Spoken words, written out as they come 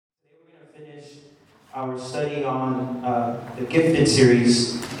our study on the Gifted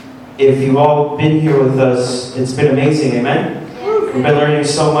series. If you've all been here with us, it's been amazing, amen? We've been learning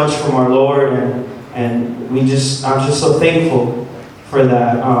so much from our Lord, and I'm just so thankful for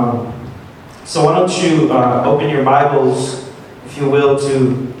that. So why don't you open your Bibles, if you will,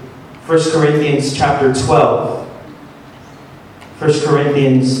 to 1 Corinthians chapter 12. 1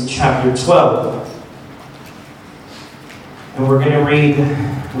 Corinthians chapter 12. And we're going to read,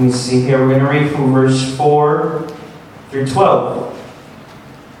 let me see here, we're going to read from verse 4 through 12.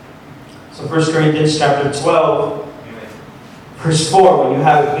 So 1 Corinthians chapter 12, verse 4. When you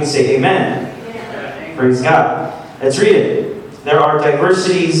have it, you can say amen. Amen. Praise God. Let's read it. There are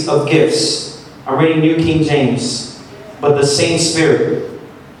diversities of gifts. I'm reading New King James. But the same Spirit.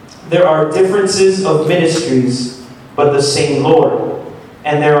 There are differences of ministries, but the same Lord.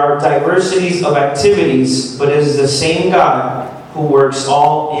 And there are diversities of activities, but it is the same God who works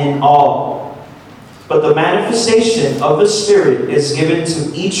all in all. But the manifestation of the Spirit is given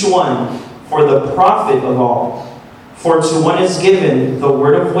to each one for the profit of all. For to one is given the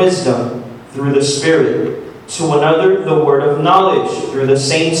word of wisdom through the Spirit, to another the word of knowledge through the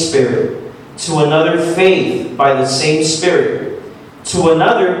same Spirit, to another faith by the same Spirit, to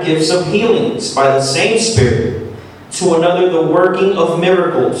another gifts of healings by the same Spirit, to another the working of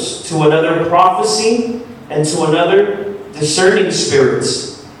miracles, to another prophecy, and to another discerning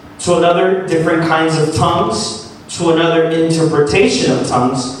spirits, to another different kinds of tongues, to another interpretation of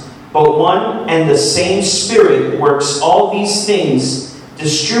tongues. But one and the same Spirit works all these things,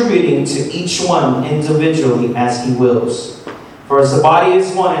 distributing to each one individually as He wills. For as the body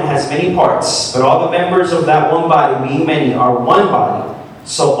is one and has many parts, but all the members of that one body, being many, are one body,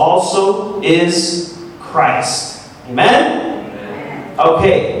 so also is Christ. Amen? Amen?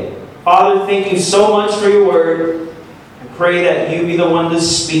 Okay. Father, thank you so much for your word. I pray that you be the one to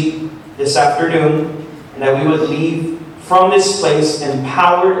speak this afternoon, and that we would leave from this place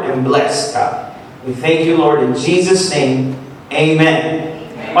empowered and blessed, God. We thank you, Lord, in Jesus' name. Amen.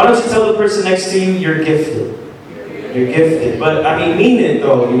 Amen. Why don't you tell the person next to you, you're gifted. You're gifted. But, mean it,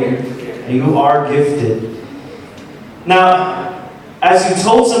 though. You are gifted. Now, as you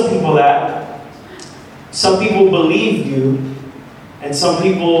told some people that, some people believed you, and some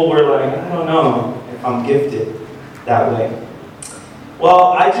people were like, I don't know if I'm gifted that way.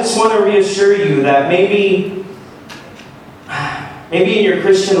 Well, I just want to reassure you that maybe in your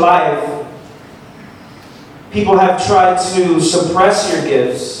Christian life, people have tried to suppress your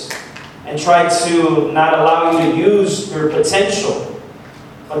gifts and try to not allow you to use your potential.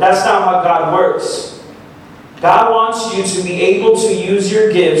 But that's not how God works. God wants you to be able to use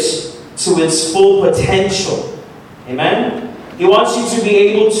your gifts to its full potential. Amen? He wants you to be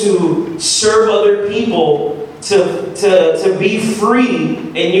able to serve other people, to be free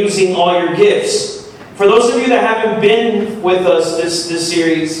in using all your gifts. For those of you that haven't been with us this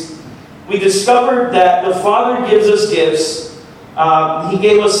series, we discovered that the Father gives us gifts. He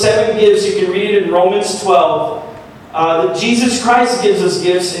gave us 7 gifts. You can read it in Romans 12. Jesus Christ gives us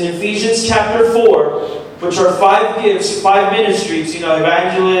gifts in Ephesians chapter 4. Which are 5 gifts, 5 ministries,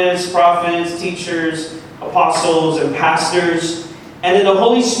 evangelists, prophets, teachers, apostles, and pastors. And then the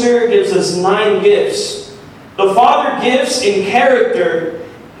Holy Spirit gives us 9 gifts. The Father gives in character,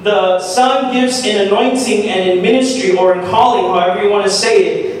 the Son gives in anointing and in ministry or in calling, however you want to say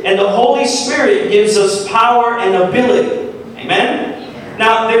it. And the Holy Spirit gives us power and ability. Amen?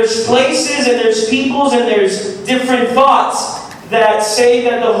 Now, there's places and there's peoples and there's different thoughts that say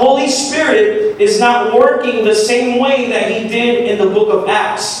that the Holy Spirit is not working the same way that He did in the book of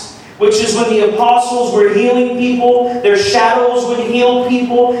Acts, which is when the apostles were healing people. Their shadows would heal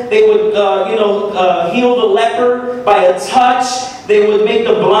people. They would, heal the leper by a touch. They would make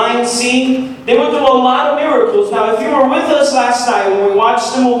the blind see. They would do a lot of miracles. Now, if you were with us last night when we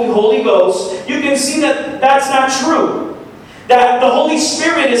watched the movie Holy Ghost, you can see that that's not true. That the Holy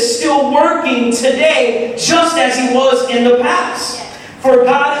Spirit is still working today just as He was in the past. For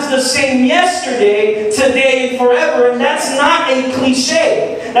God is the same yesterday, today, and forever. And that's not a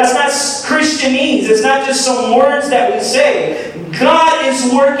cliche. That's not Christianese. It's not just some words that we say. God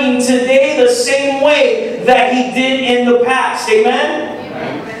is working today the same way that He did in the past. Amen?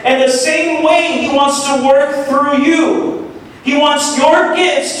 Amen. And the same way He wants to work through you. He wants your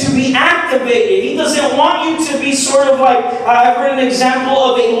gifts to be activated. He doesn't want you to be sort of like, I've heard an example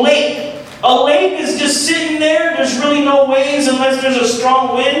of a lake. A lake is just sitting there. There's really no waves unless there's a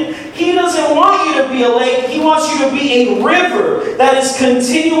strong wind. He doesn't want you to be a lake. He wants you to be a river that is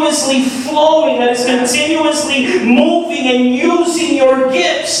continuously flowing, that is continuously moving and using your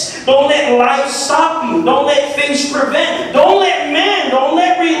gifts. Don't let life stop you. Don't let things prevent. Don't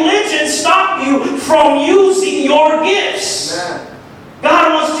let religion stop you from using your gifts.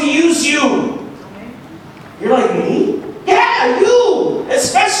 God wants to use you. You're like, me? Yeah, you.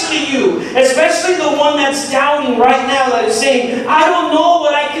 Especially you. Especially the one that's doubting right now, that is saying, I don't know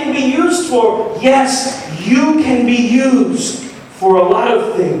what I can be used for. Yes, you can be used for a lot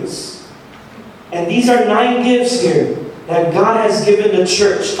of things. And these are 9 gifts here that God has given the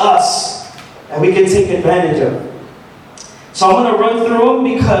church, us, that we can take advantage of. So I'm going to run through them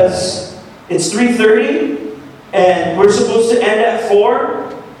because it's 3:30 and we're supposed to end at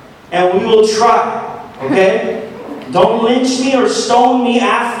 4, and we will try, okay? Don't lynch me or stone me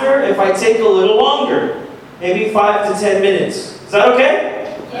after if I take a little longer. Maybe 5 to 10 minutes. Is that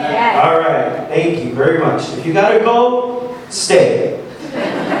okay? Yeah. All right. Thank you very much. If you got to go, stay.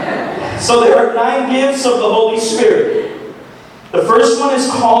 So there are 9 gifts of the Holy Spirit. The first one is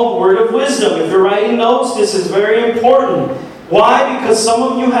called Word of Wisdom. If you're writing notes, this is very important. Why? Because some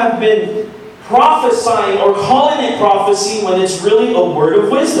of you have been prophesying or calling it prophecy when it's really a word of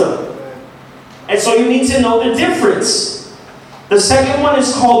wisdom. And so you need to know the difference. The second one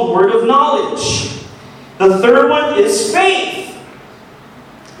is called Word of Knowledge. The third one is faith.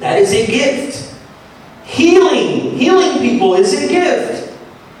 That is a gift. Healing people is a gift,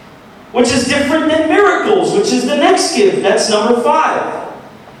 which is different than miracles, which is the next gift. That's number 5.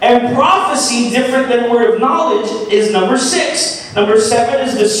 And prophecy, different than word of knowledge, is number 6. Number 7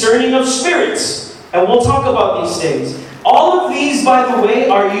 is discerning of spirits. And we'll talk about these things. All of these, by the way,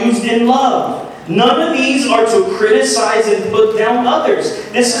 are used in love. None of these are to criticize and put down others.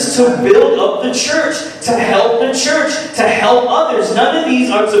 This is to build up the church, to help the church, to help others. None of these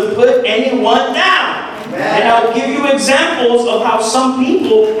are to put anyone down. And I'll give you examples of how some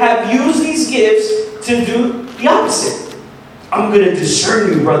people have used these gifts to do the opposite. I'm going to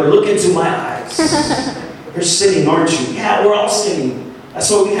discern you, brother. Look into my eyes. You're sinning, aren't you? Yeah, we're all sinning. That's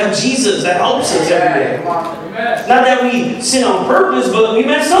why we have Jesus that helps us every day. Not that we sin on purpose, but we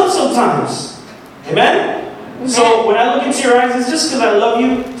mess up sometimes. Amen? So when I look into your eyes, it's just because I love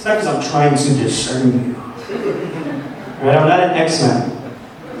you. It's not because I'm trying to discern you. All right, I'm not an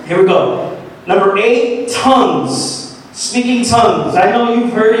X-Man. Here we go. Number 8, tongues. Speaking tongues. I know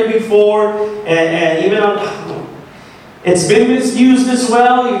you've heard it before, and even on... It's been misused as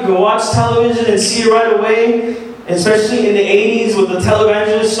well. You can watch television and see it right away, especially in the 80s when the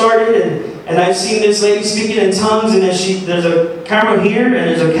televangelist started. And I've seen this lady speaking in tongues, and there's a camera here and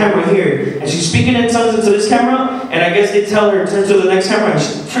there's a camera here. And she's speaking in tongues into this camera, and I guess they tell her, turn to the next camera. And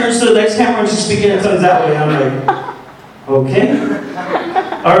she turns to the next camera and she's speaking in tongues that way. And I'm like, okay.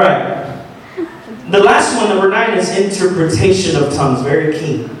 All right. The last one, number 9, is interpretation of tongues. Very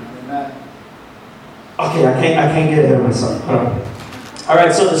key. Okay, I can't get ahead of myself. All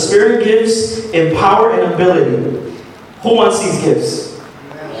right, so the Spirit gives in power and ability. Who wants these gifts?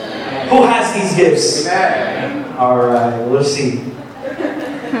 Amen. Who has these gifts? Amen. All right, let's see.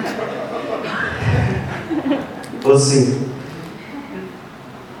 Let's see.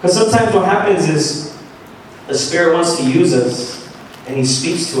 Because sometimes what happens is the Spirit wants to use us, and He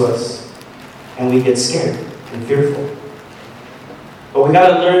speaks to us, and we get scared and fearful. But we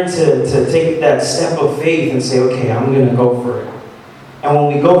got to learn to take that step of faith and say, okay, I'm going to go for it. And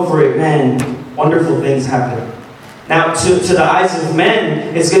when we go for it, man, wonderful things happen. Now, to the eyes of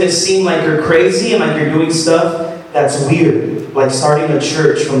men, it's going to seem like you're crazy and like you're doing stuff that's weird, like starting a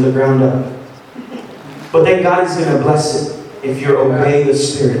church from the ground up. But then God is going to bless it if you obey the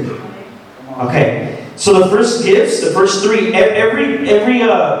Spirit. Okay, so the first gifts, the first 3, every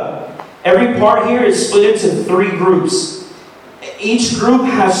part here is split into 3 groups. Each group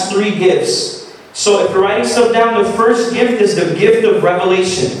has 3 gifts. So if you're writing stuff down, the first gift is the gift of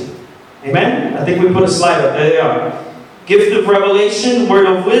revelation. Amen? I think we put a slide up. There they are. Gift of revelation, word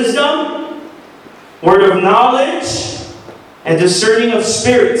of wisdom, word of knowledge, and discerning of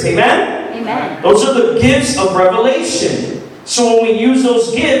spirits. Amen? Amen. Those are the gifts of revelation. So when we use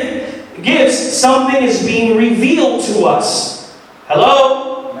those gifts, something is being revealed to us. Hello?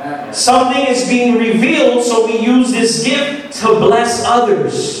 Something is being revealed, so we use this gift to bless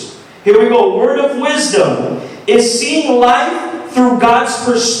others. Here we go. Word of wisdom is seeing life through God's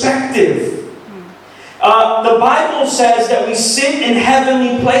perspective. The Bible says that we sit in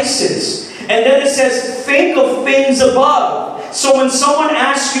heavenly places. And then it says, think of things above. So when someone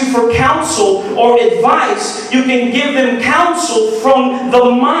asks you for counsel or advice, you can give them counsel from the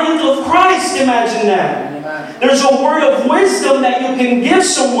mind of Christ. Imagine that. There's a word of wisdom that you can give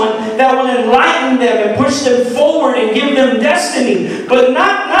someone that will enlighten them and push them forward and give them destiny. But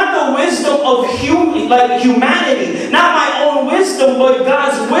not the wisdom of humanity. Not my own wisdom, but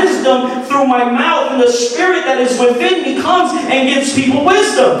God's wisdom through my mouth. And the Spirit that is within me comes and gives people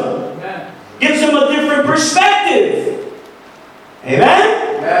wisdom. Gives them a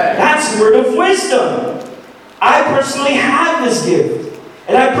Amen? That's word of wisdom. I personally have this gift.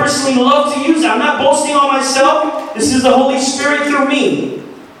 And I personally love to use it. I'm not boasting on myself. This is the Holy Spirit through me.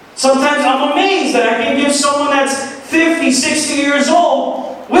 Sometimes I'm amazed that I can give someone that's 50, 60 years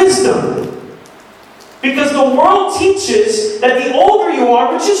old wisdom. Because the world teaches that the older you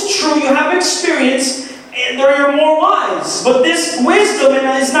are, which is true, you have experience, and you're more wise. But this wisdom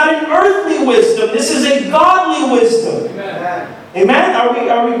is not an earthly wisdom. This is a godly wisdom. Amen? Amen?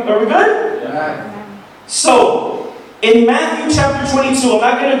 Are we good? Yeah. So, in Matthew chapter 22, I'm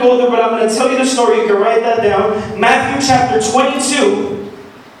not going to go there, but I'm going to tell you the story. You can write that down. Matthew chapter 22,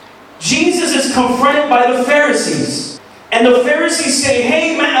 Jesus is confronted by the Pharisees. And the Pharisees say,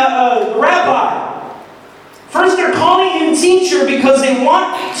 hey, Rabbi. First, they're calling him teacher because they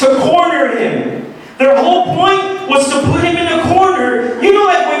want to corner him. Their whole point was to put him in a corner. You know,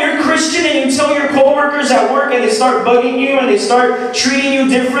 like when you're Christian and you tell your coworkers at work and they start bugging you and they start treating you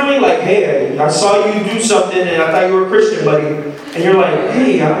differently. Like, hey, I saw you do something and I thought you were a Christian, buddy. And you're like,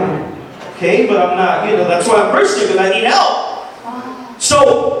 hey, I'm okay, but I'm not. You know, that's why I'm Christian, because I need help.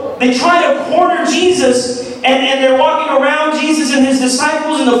 So they try to corner Jesus and they're walking around Jesus and his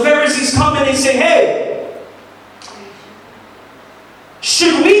disciples, and the Pharisees come and they say, hey,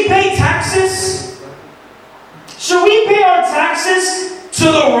 should we pay taxes? Should we pay our taxes to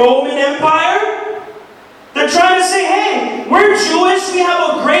the Roman Empire? They're trying to say, hey, we're Jewish, we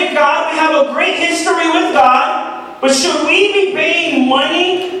have a great God, we have a great history with God, but should we be paying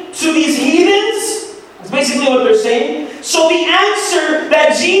money to these heathens? That's basically what they're saying. So the answer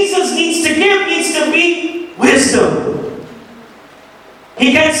that Jesus needs to give needs to be wisdom.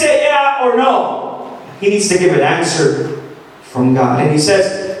 He can't say yeah or no. He needs to give an answer from God. And he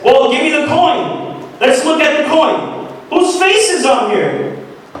says, well, give me the coin. Let's look at the coin. Whose face is on here?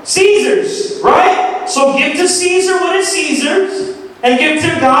 Caesar's, right? So give to Caesar what is Caesar's, and give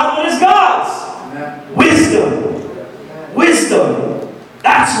to God what is God's. Amen. Wisdom. Wisdom.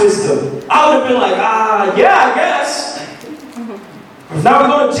 That's wisdom. I would have been like, yeah, I guess. But now we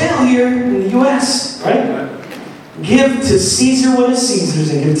go to jail here in the U.S., right? Give to Caesar what is Caesar's,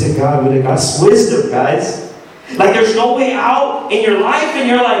 and give to God what is God's. Wisdom, guys. Like there's no way out in your life, and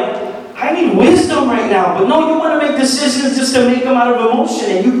you're like, I need wisdom right now. But no, you want to make decisions just to make them out of emotion.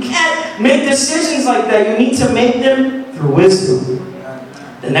 And you can't make decisions like that. You need to make them through wisdom.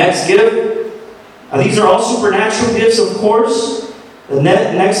 The next gift. These are all supernatural gifts, of course. The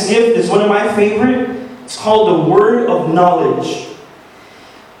next gift is one of my favorite. It's called the word of knowledge.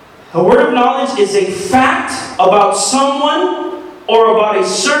 A word of knowledge is a fact about someone or about a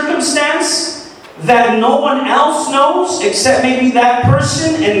circumstance that no one else knows except maybe that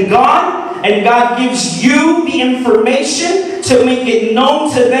person and God gives you the information to make it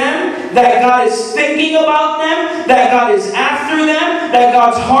known to them that God is thinking about them, that God is after them, that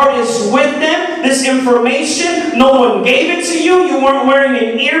God's heart is with them. This information, no one gave it to you. You weren't wearing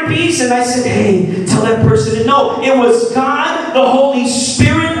an earpiece and I said, hey, tell that person to know. It was God, the Holy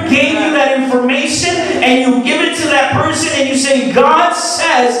Spirit gave you that information, and you give it to that person and you say, God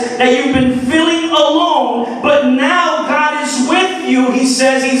says that you've been feeling alone, but now God is with you. He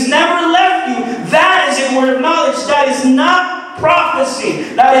says He's never left you. That is a word of knowledge. That is not prophecy.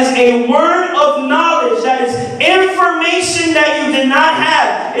 That is a word of knowledge. That is information that you did not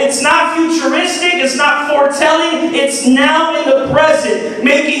have. It's not futuristic. It's not foretelling. It's now in the present.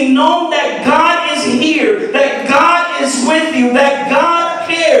 Making known that God is here. That God is with you. That God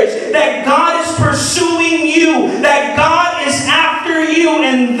cares. That God is pursuing you. That God is after you.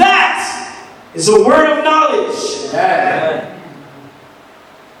 And that is a word of knowledge. Yeah.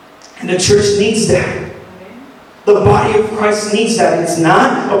 And the church needs that. The body of Christ needs that. It's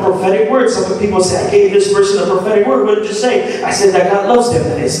not a prophetic word. Some people say, I gave this person a prophetic word. What did you say? I said that God loves them.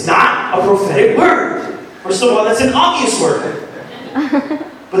 That is not a prophetic word. First of all, that's an obvious word.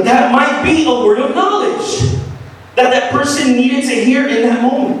 But that might be a word of knowledge that person needed to hear in that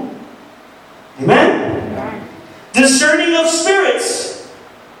moment. Amen? Discerning of spirits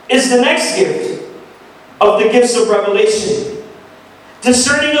is the next gift of the gifts of revelation.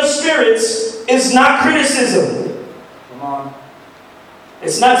 Discerning of spirits is not criticism. Come on.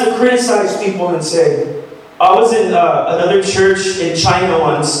 It's not to criticize people and say, I was in another church in China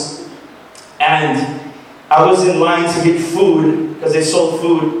once, and I was in line to get food because they sold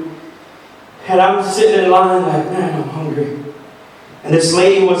food. And I'm sitting in line like, man, I'm hungry. And this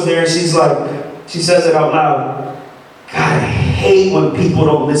lady was there, and she says it out loud. God, I hate when people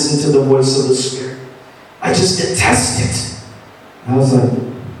don't listen to the voice of the Spirit. I just detest it. I was like,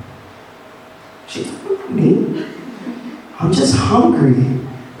 she talking about me? I'm just hungry.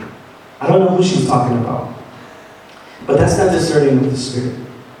 I don't know who she was talking about. But that's not discerning of the Spirit.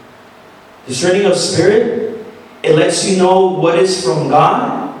 Discerning of Spirit, it lets you know what is from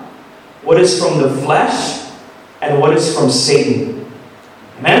God, what is from the flesh, and what is from Satan.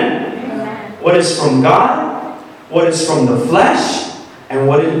 Amen? Amen. What is from God, what is from the flesh, and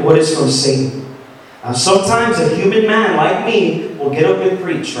what is from Satan. Now sometimes a human man like me will get up and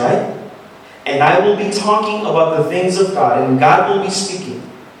preach, right? And I will be talking about the things of God, and God will be speaking.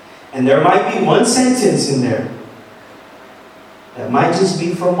 And there might be one sentence in there that might just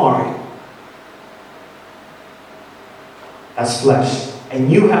be from Mario. That's flesh.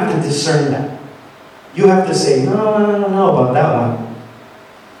 And you have to discern that. You have to say, no about that one.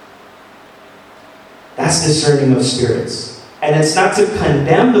 That's discerning of spirits. And it's not to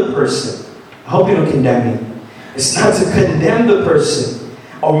condemn the person. I hope you don't condemn me. It's not to condemn the person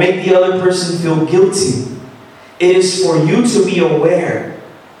or make the other person feel guilty. It is for you to be aware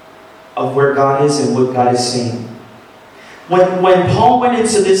of where God is and what God is saying. When Paul went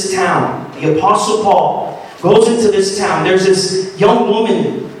into this town, the Apostle Paul goes into this town. There's this young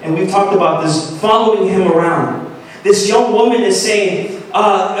woman, and we've talked about this, following him around. This young woman is saying,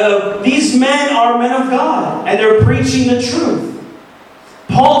 these men are men of God, and they're preaching the truth.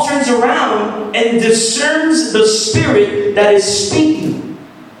 Paul turns around and discerns the spirit that is speaking.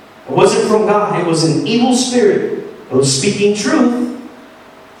 It wasn't from God. It was an evil spirit. It was speaking truth,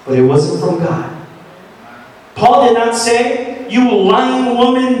 but it wasn't from God. Paul did not say, you lying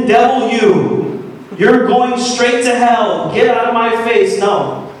woman, devil you. You're going straight to hell. Get out of my face.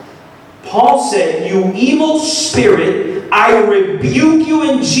 No. Paul said, you evil spirit, I rebuke you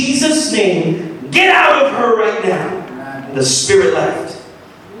in Jesus' name. Get out of her right now. And the spirit left.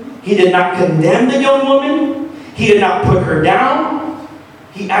 He did not condemn the young woman. He did not put her down.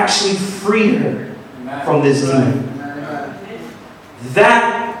 He actually freed her from this demon.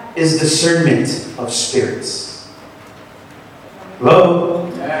 That is discernment of spirits. Hello?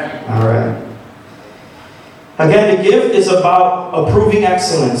 All right. Again, the gift is about approving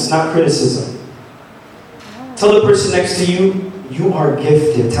excellence, not criticism. Tell the person next to you, you are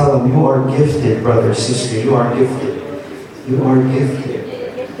gifted. Tell them, you are gifted, brother, sister. You are gifted. You are gifted.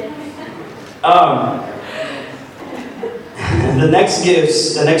 The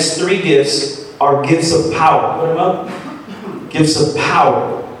next three gifts are gifts of power. Put them up. Gifts of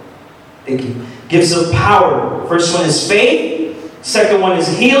power. Thank you. Gifts of power. First one is faith. Second one is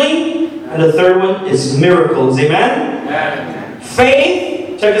healing. And the third one is miracles. Amen? Amen.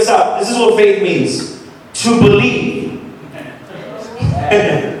 Faith. Check this out. This is what faith means. To believe.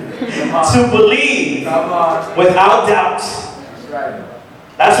 To believe without doubt.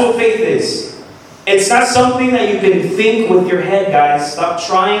 That's what faith is. It's not something that you can think with your head, guys. Stop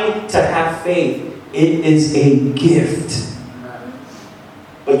trying to have faith. It is a gift.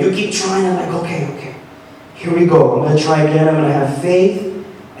 But you keep trying and like, okay. Here we go. I'm going to try again. I'm going to have faith.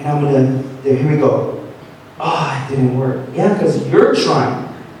 And I'm going to, here we go. Oh, it didn't work. Yeah, because you're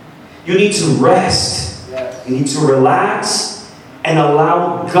trying. You need to rest. You need to relax and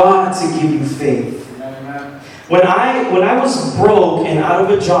allow God to give you faith. When I was broke and out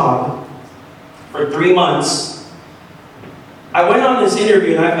of a job for 3 months, I went on this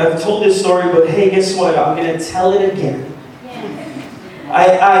interview, and I've told this story, but hey, guess what? I'm going to tell it again.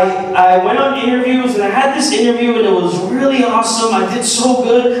 I went on interviews, and I had this interview, and it was really awesome. I did so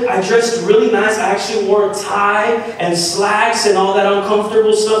good. I dressed really nice. I actually wore a tie and slacks and all that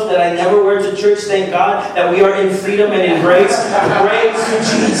uncomfortable stuff that I never wear to church. Thank God that we are in freedom and in grace. Praise to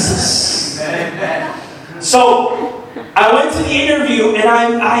Jesus. So I went to the interview, and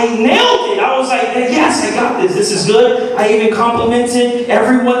I nailed it. I was like, yes, I got this. This is good. I even complimented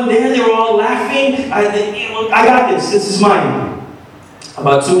everyone there. They were all laughing. I got this. This is mine.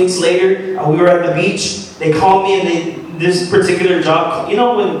 About 2 weeks later, we were at the beach. They called me, and this particular job, you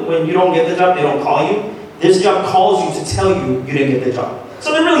know when you don't get the job, they don't call you? This job calls you to tell you you didn't get the job.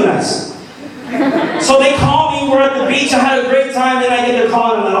 So they're really nice. So they call me, we're at the beach, I had a great time, then I get the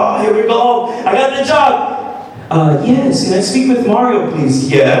call, and I'm like, oh, here we go. I got the job. Yes, can I speak with Mario, please?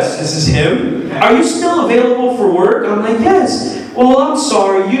 Yes, this is him. Are you still available for work? I'm like, yes. Well, I'm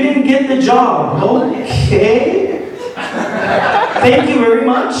sorry, you didn't get the job. Okay. Thank you very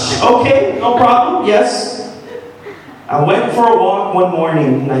much. Okay, no problem. Yes. I went for a walk one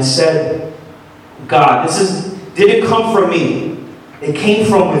morning and I said, God, didn't come from me. It came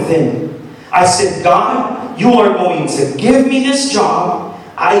from within. I said, God, you are going to give me this job.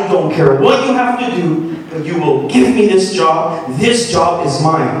 I don't care what you have to do, but you will give me this job. This job is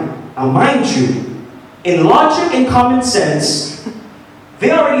mine. Now, mind you, in logic and common sense,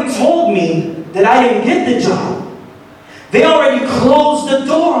 they already told me that I didn't get the job. They already closed the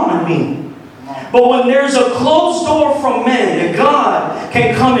door on me. But when there's a closed door from men, God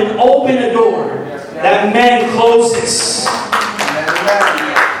can come and open a door that man closes.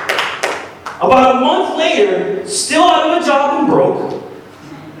 About a month later, still out of a job and broke,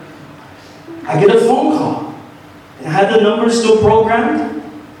 I get a phone call. And I had the number still programmed.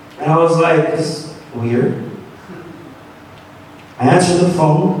 And I was like, this is weird. I answered the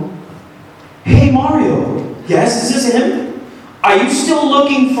phone. Hey, Mario. Yes, is this him? Are you still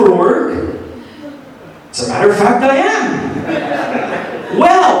looking for work? As a matter of fact, I am.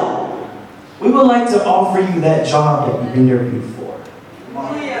 Well, we would like to offer you that job that you interviewed for.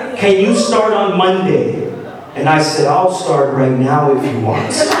 Can you start on Monday? And I said, I'll start right now if you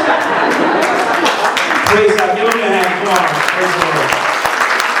want. Praise God. Give him a hand. Come on. Praise the Lord.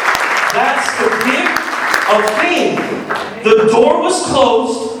 That's the gift of faith. The door was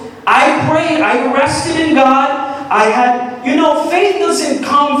closed. I prayed. I rested in God. I had, faith doesn't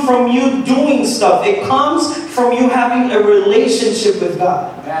come from you doing stuff. It comes from you having a relationship with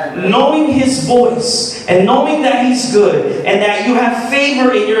God. Knowing His voice and knowing that He's good and that you have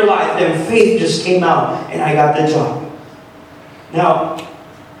favor in your life. And faith just came out and I got the job. Now,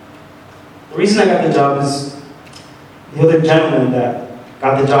 the reason I got the job is the other gentleman that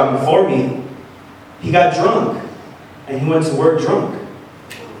got the job before me, he got drunk. And he went to work drunk.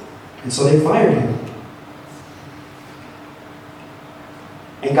 And so they fired him.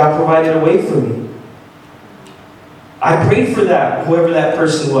 And God provided a way for me. I prayed for that, whoever that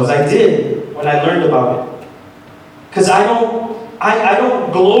person was. I did when I learned about it. Because I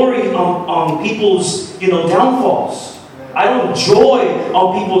don't glory on people's downfalls. I don't joy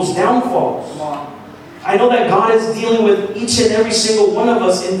on people's downfalls. I know that God is dealing with each and every single one of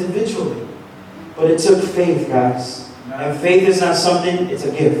us individually. But it took faith, guys. And faith is not something, it's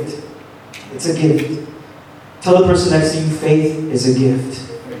a gift. It's a gift. Tell the person next to you, faith is a gift.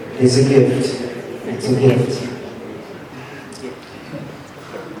 It's a gift. It's a gift.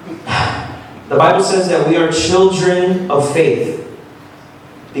 The Bible says that we are children of faith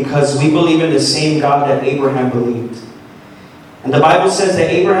because we believe in the same God that Abraham believed. And the Bible says that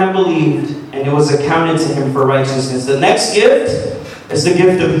Abraham believed and it was accounted to him for righteousness. The next gift is the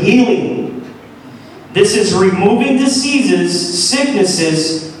gift of healing. This is removing diseases,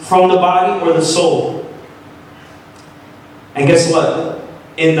 sicknesses from the body or the soul. And guess what?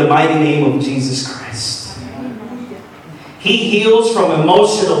 In the mighty name of Jesus Christ. He heals from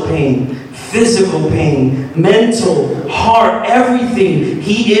emotional pain, physical pain, mental, heart, everything.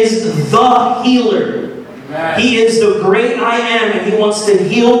 He is the healer. He is the great I am, and He wants to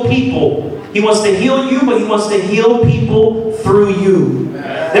heal people. He wants to heal you, but He wants to heal people through you.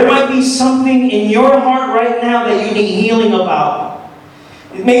 There might be something in your heart right now that you need healing about.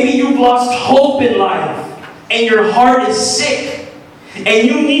 Maybe you've lost hope in life, and your heart is sick, and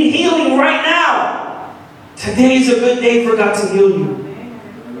you need healing right now. Today is a good day for God to heal you.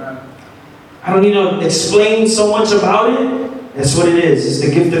 I don't need to explain so much about it. That's what it is. It's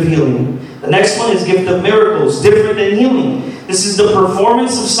the gift of healing. The next one is gift of miracles, different than healing. This is the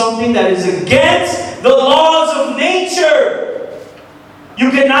performance of something that is against the laws of nature. You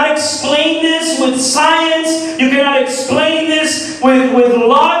cannot explain this with science. You cannot explain this with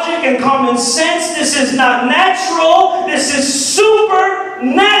logic and common sense. This is not natural. This is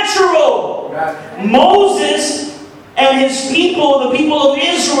supernatural. Moses and his people, the people of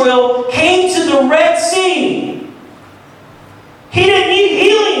Israel, came to the Red Sea. He didn't need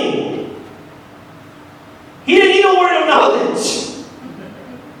healing. He didn't need a word of knowledge.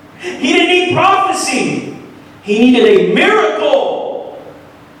 He didn't need prophecy. He needed a miracle.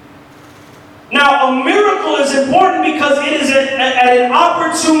 Now, a miracle is important because it is at an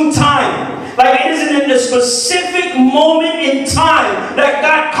opportune time. Like it is in a specific moment in time that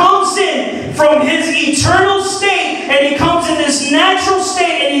God comes in from His eternal state and He comes in this natural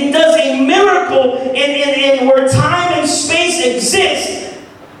state and He does a miracle in where time and space exist.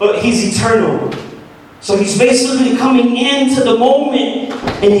 But He's eternal. So He's basically coming into the moment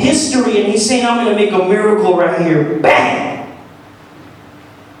in history and He's saying, I'm going to make a miracle right here. Bang!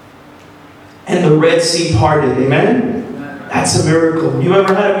 And the Red Sea parted. Amen? That's a miracle. You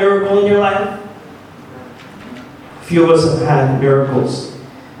ever had a miracle in your life? A few of us have had miracles.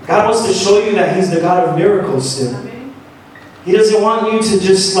 God wants to show you that He's the God of miracles still. He doesn't want you to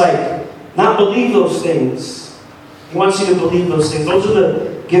just not believe those things. He wants you to believe those things. Those are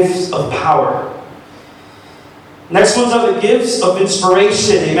the gifts of power. Next ones are the gifts of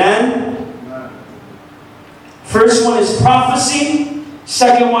inspiration. Amen? First one is prophecy.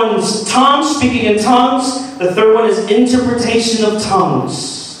 Second one is tongues, speaking in tongues. The third one is interpretation of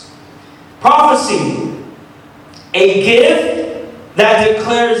tongues. Prophecy, a gift that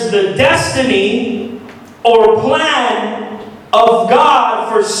declares the destiny or plan of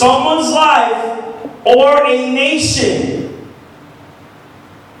God for someone's life or a nation.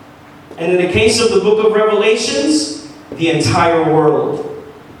 And in the case of the book of Revelations, the entire world.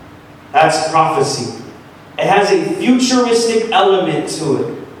 That's prophecy. It has a futuristic element to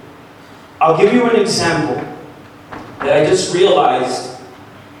it. I'll give you an example that I just realized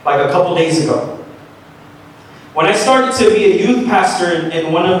like a couple days ago. When I started to be a youth pastor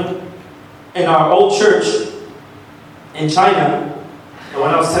in our old church in China, the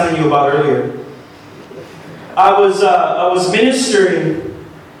one I was telling you about earlier, I was ministering,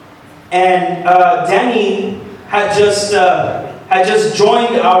 and Danny had just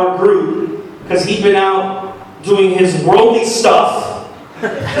joined our group because he'd been out doing his worldly stuff.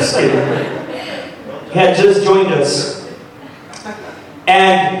 Just kidding. He had just joined us.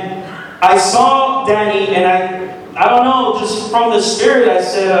 And I saw Danny, and I don't know, just from the Spirit, I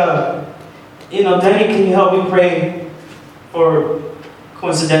said, Danny, can you help me pray for,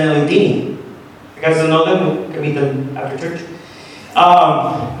 coincidentally, Dini? You guys don't know them? We can meet them after church.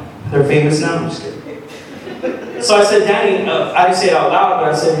 They're famous now. I'm just kidding. So I said, Danny, I didn't say it out loud,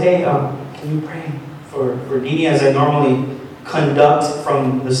 but I said, hey, can you pray for Dini as I normally conduct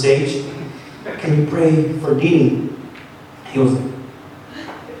from the stage? Can you pray for Dini? He was like,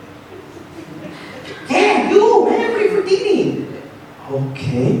 yeah, you, man, pray for Dini.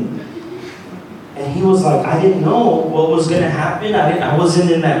 Okay. And he was like, I didn't know what was going to happen. I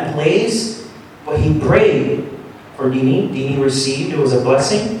wasn't in that place. But he prayed for Dini. Dini received. It was a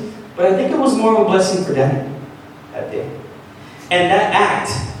blessing. But I think it was more of a blessing for Danny that day. And that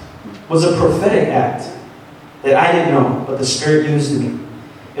act was a prophetic act that I didn't know, but the Spirit used me.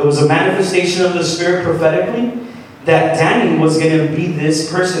 It was a manifestation of the Spirit prophetically that Danny was going to be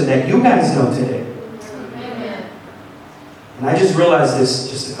this person that you guys know today. Amen. And I just realized this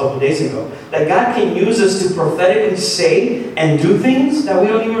just a couple days ago, that God can use us to prophetically say and do things that we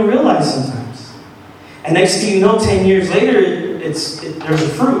don't even realize sometimes. And next thing you know, 10 years later, there's a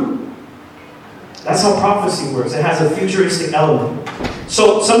fruit. That's how prophecy works. It has a futuristic element.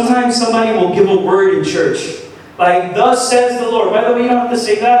 So sometimes somebody will give a word in church. Like, thus says the Lord. By the way, you don't have to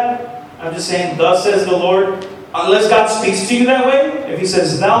say that. I'm just saying, thus says the Lord. Unless God speaks to you that way. If He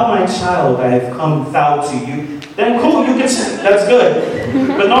says, thou my child, I have come thou to you. Then cool, you can say, that's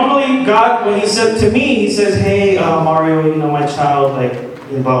good. But normally God, when He said to me, He says, hey, Mario, my child, like,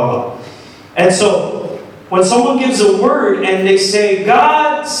 blah, blah, blah. And so, when someone gives a word and they say,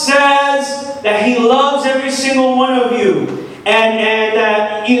 God says that He loves every single one of you. And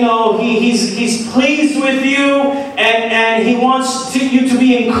that, He's pleased with you, and He wants you to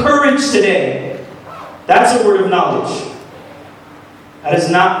be encouraged today. That's a word of knowledge. That is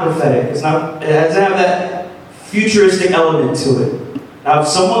not prophetic. It doesn't have that futuristic element to it. Now, if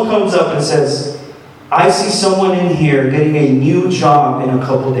someone comes up and says, I see someone in here getting a new job in a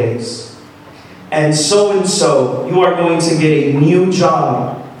couple days. And so, you are going to get a new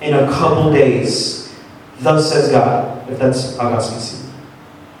job in a couple days. Thus says God, if that's how God speaks to you.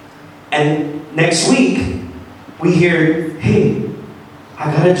 And next week, we hear, hey,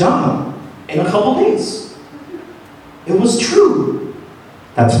 I got a job in a couple days. It was true.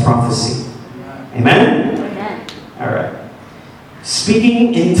 That's prophecy. Amen? Amen. All right.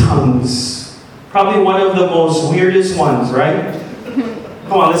 Speaking in tongues. Probably one of the most weirdest ones, right?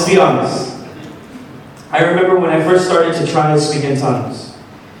 Come on, let's be honest. I remember when I first started to try to speak in tongues.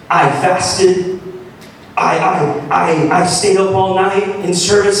 I fasted. I stayed up all night in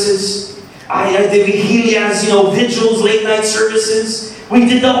services. I did vigilias, vigils, late night services. We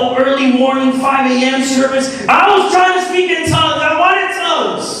did the whole early morning 5 a.m. service. I was trying to speak in tongues. I wanted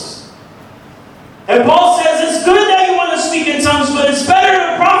tongues. And Paul says it's good that you want to speak in tongues, but it's better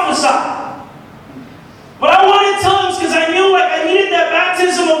to prophesy. But I wanted tongues because I knew I needed that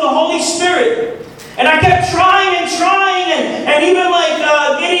baptism of the Holy Spirit. And I kept trying and even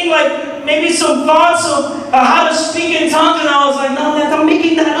getting maybe some thoughts of how to speak in tongues, and I was like, no, I'm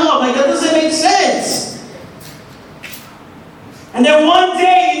making that up. That doesn't make sense. And then one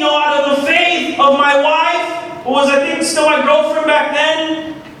day, out of the faith of my wife, who was, I think, still my girlfriend back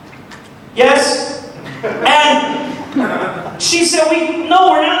then. Yes. And she said, we're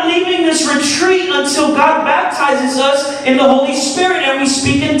not leaving this retreat until God baptizes us in the Holy Spirit and we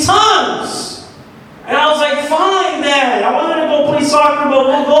speak in tongues. And I was like, fine then. I wanted to go play soccer, but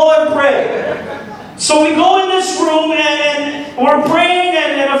we'll go and pray. So we go in this room and we're praying,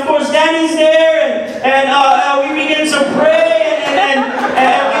 and of course Danny's there, and we begin to pray, and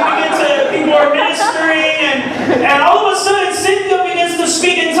people are ministering, and all of a sudden Cynthia begins to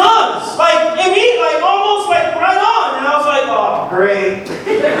speak in tongues. Almost right on. And I was like, oh, great.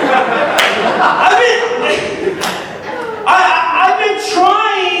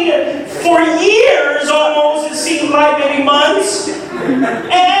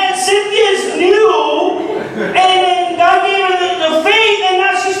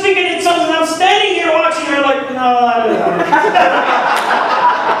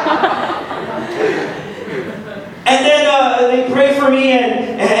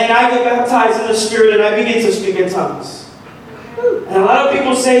 the Spirit and I begin to speak in tongues. And a lot of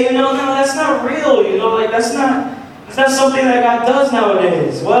people say, no, that's not real. Like that's not something that God does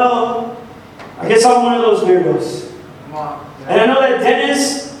nowadays. Well, I guess I'm one of those weirdos. And I know that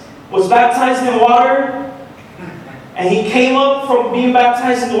Dennis was baptized in water, and he came up from being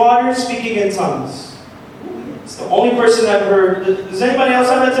baptized in water speaking in tongues. It's the only person I've heard. Does anybody else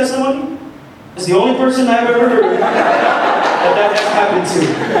have that testimony? It's the only person I've ever heard that has happened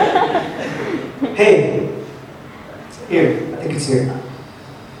to. Hey, here, I think it's here.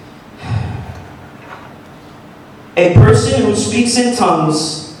 A person who speaks in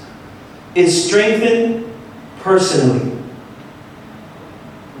tongues is strengthened personally.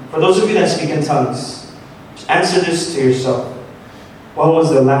 For those of you that speak in tongues, just answer this to yourself. When was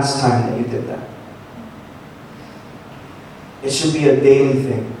the last time that you did that? It should be a daily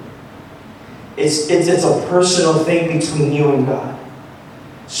thing. It's a personal thing between you and God.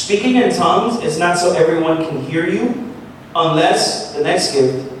 Speaking in tongues is not so everyone can hear you, unless, the next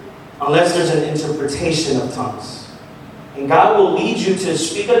gift, unless there's an interpretation of tongues. And God will lead you to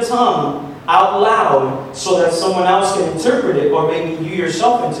speak a tongue out loud so that someone else can interpret it, or maybe you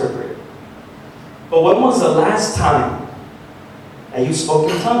yourself interpret it. But when was the last time that you spoke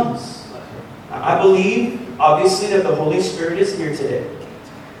in tongues? Now, I believe, obviously, that the Holy Spirit is here today.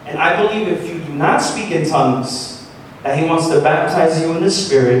 And I believe if you do not speak in tongues, that He wants to baptize you in the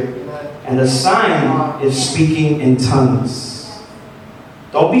Spirit, and the sign is speaking in tongues.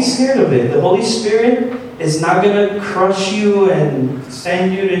 Don't be scared of it. The Holy Spirit is not going to crush you and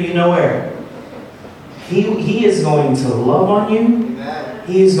send you to you know where. He is going to love on you.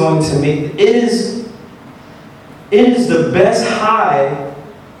 He is going to make it is the best high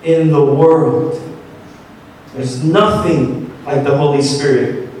in the world. There's nothing like the Holy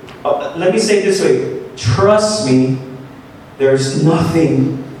Spirit. Let me say it this way. Trust me, there's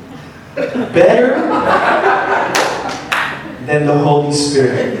nothing better than the Holy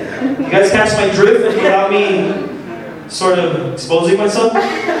Spirit. You guys catch my drift without me sort of exposing myself?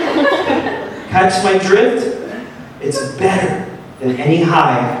 Catch my drift? It's better than any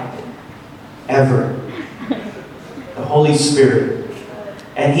high ever. The Holy Spirit.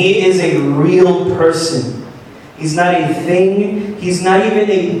 And He is a real person. He's not a thing. He's not even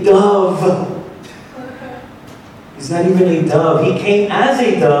a dove. He's not even a dove. He came as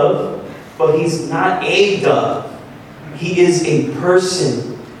a dove, but He's not a dove. He is a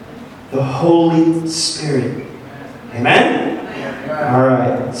person. The Holy Spirit. Amen? All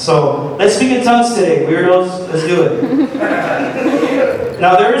right. So, let's speak in tongues today. Weirdos, let's do it.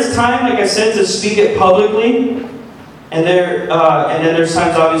 Now, there is time, like I said, to speak it publicly. And then there's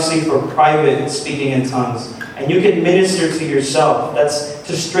times, obviously, for private speaking in tongues. And you can minister to yourself. That's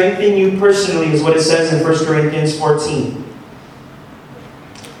to strengthen you personally, is what it says in 1 Corinthians 14.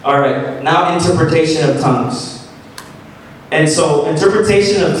 All right. Now, interpretation of tongues. And so,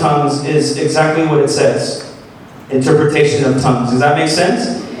 interpretation of tongues is exactly what it says. Interpretation of tongues. Does that make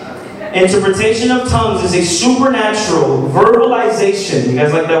sense? Interpretation of tongues is a supernatural verbalization. You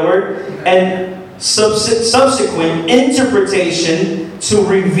guys like that word? And subsequent interpretation to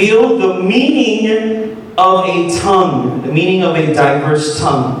reveal the meaning of a tongue. The meaning of a diverse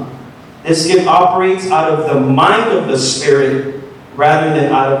tongue. This gift operates out of the mind of the Spirit rather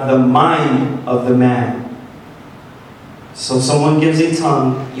than out of the mind of the man. So someone gives a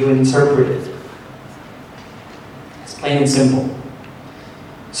tongue, you interpret it. It's plain and simple.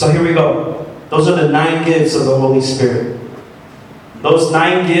 So here we go. Those are the 9 gifts of the Holy Spirit. Those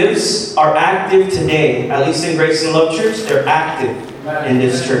 9 gifts are active today. At least in Grace and Love Church, they're active in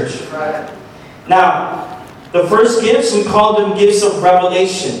this church. Now, the first gifts, we call them gifts of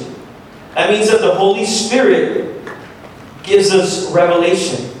revelation. That means that the Holy Spirit gives us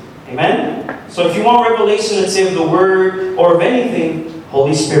revelation. Amen? So if you want revelation, let's say of the Word or of anything,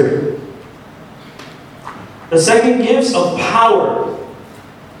 Holy Spirit. The second, gifts of power.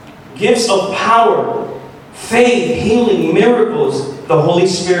 Gifts of power. Faith, healing, miracles. The Holy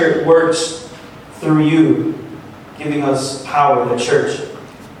Spirit works through you, giving us power, the church.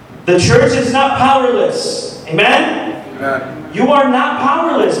 The church is not powerless. Amen? Amen. You are not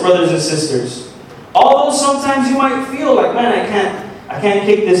powerless, brothers and sisters. Although sometimes you might feel like, man, I can't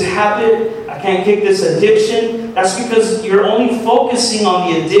kick this habit. I can't kick this addiction. That's because you're only focusing on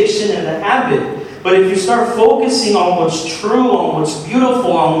the addiction and the habit. But if you start focusing on what's true, on what's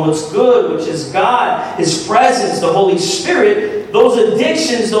beautiful, on what's good, which is God, His presence, the Holy Spirit, those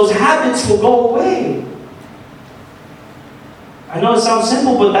addictions, those habits will go away. I know it sounds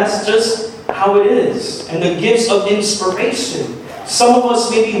simple, but that's just how it is. And the gifts of inspiration. Some of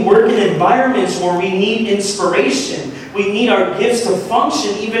us maybe work in environments where we need inspiration. We need our gifts to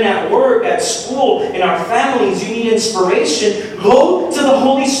function even at work, at school, in our families. You need inspiration. Go to the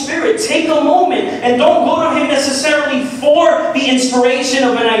Holy Spirit. Take a moment and don't go to Him necessarily for the inspiration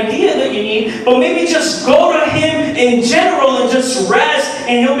of an idea that you need, but maybe just go to Him in general and just rest,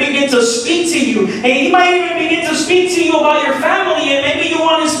 and He'll begin to speak to you. And He might even begin to speak to you about your family, and maybe you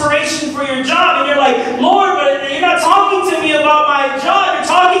want inspiration for your job, and you're like, Lord, but you're not talking to me about my job. You're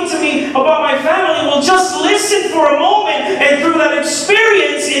talking to me about my family. Well, just listen for a moment. And through that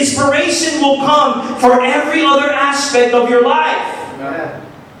experience, inspiration will come for every other aspect of your life. Amen.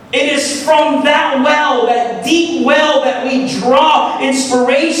 It is from that well, that deep well, that we draw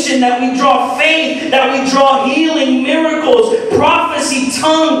inspiration, that we draw faith, that we draw healing, miracles, prophecy,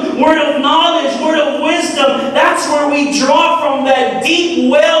 tongue, word of knowledge, word of wisdom. That's where we draw from that deep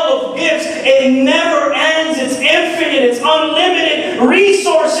well of gifts. It never ends. It's infinite. It's unlimited.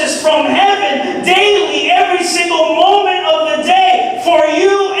 Resources from heaven daily, every single moment of the day for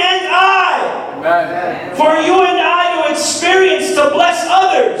you and I. Amen. For you and I to experience, to bless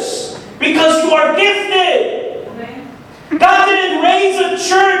others, because you are gifted. Amen. God didn't raise a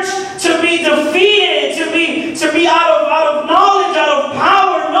church to be defeated, to be out of knowledge, out of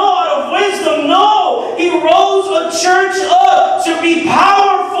power, no, out of wisdom. No, He rose a church up to be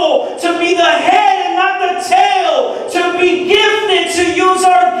powerful, to be the head and not the tail, to be gifted, to use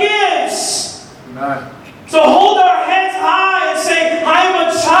our gifts. Amen. So hold our heads high and say, I am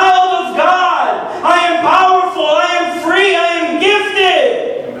a child of God. I am powerful. I am free. I am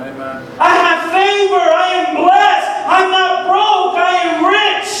gifted. Amen. I have favor. I am blessed. I'm not broke. I am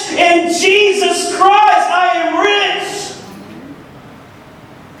rich. In Jesus Christ, I am rich.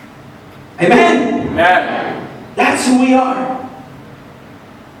 Amen. Amen. That's who we are.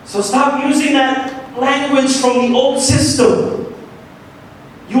 So stop using that language from the old system.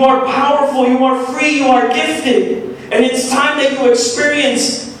 You are powerful, you are free, you are gifted. And it's time that you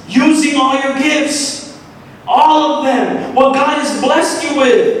experience using all your gifts. All of them. What God has blessed you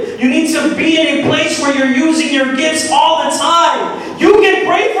with. You need to be in a place where you're using your gifts all the time. You can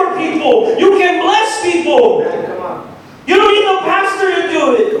pray for people. You can bless people. You don't need the pastor to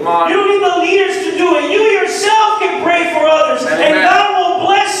do it. You don't need the leaders to do it. You yourself can pray for others. Amen. And God will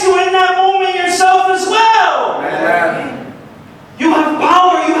bless you in that moment yourself as well. Amen. You have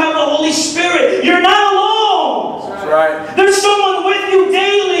power. You have the Holy Spirit. You're not alone. That's right. There's someone with you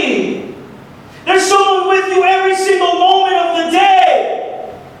daily. There's someone with you every single moment of the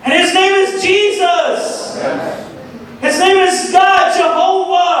day. And His name is Jesus. Yes. His name is God,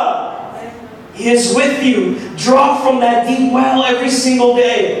 Jehovah. He is with you. Draw from that deep well every single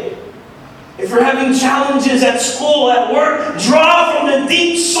day. If you're having challenges at school, at work, draw from the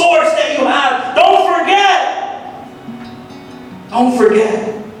deep source that you have. Don't forget. Don't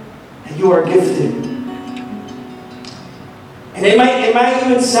forget that you are gifted. And it might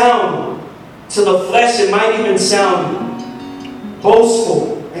even sound, to the flesh, it might even sound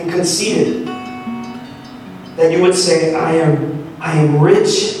boastful and conceited. That you would say, I am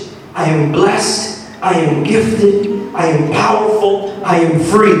rich, I am blessed, I am gifted, I am powerful, I am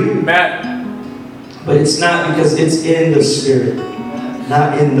free. Amen. But it's not, because it's in the Spirit,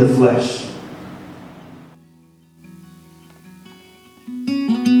 not in the flesh.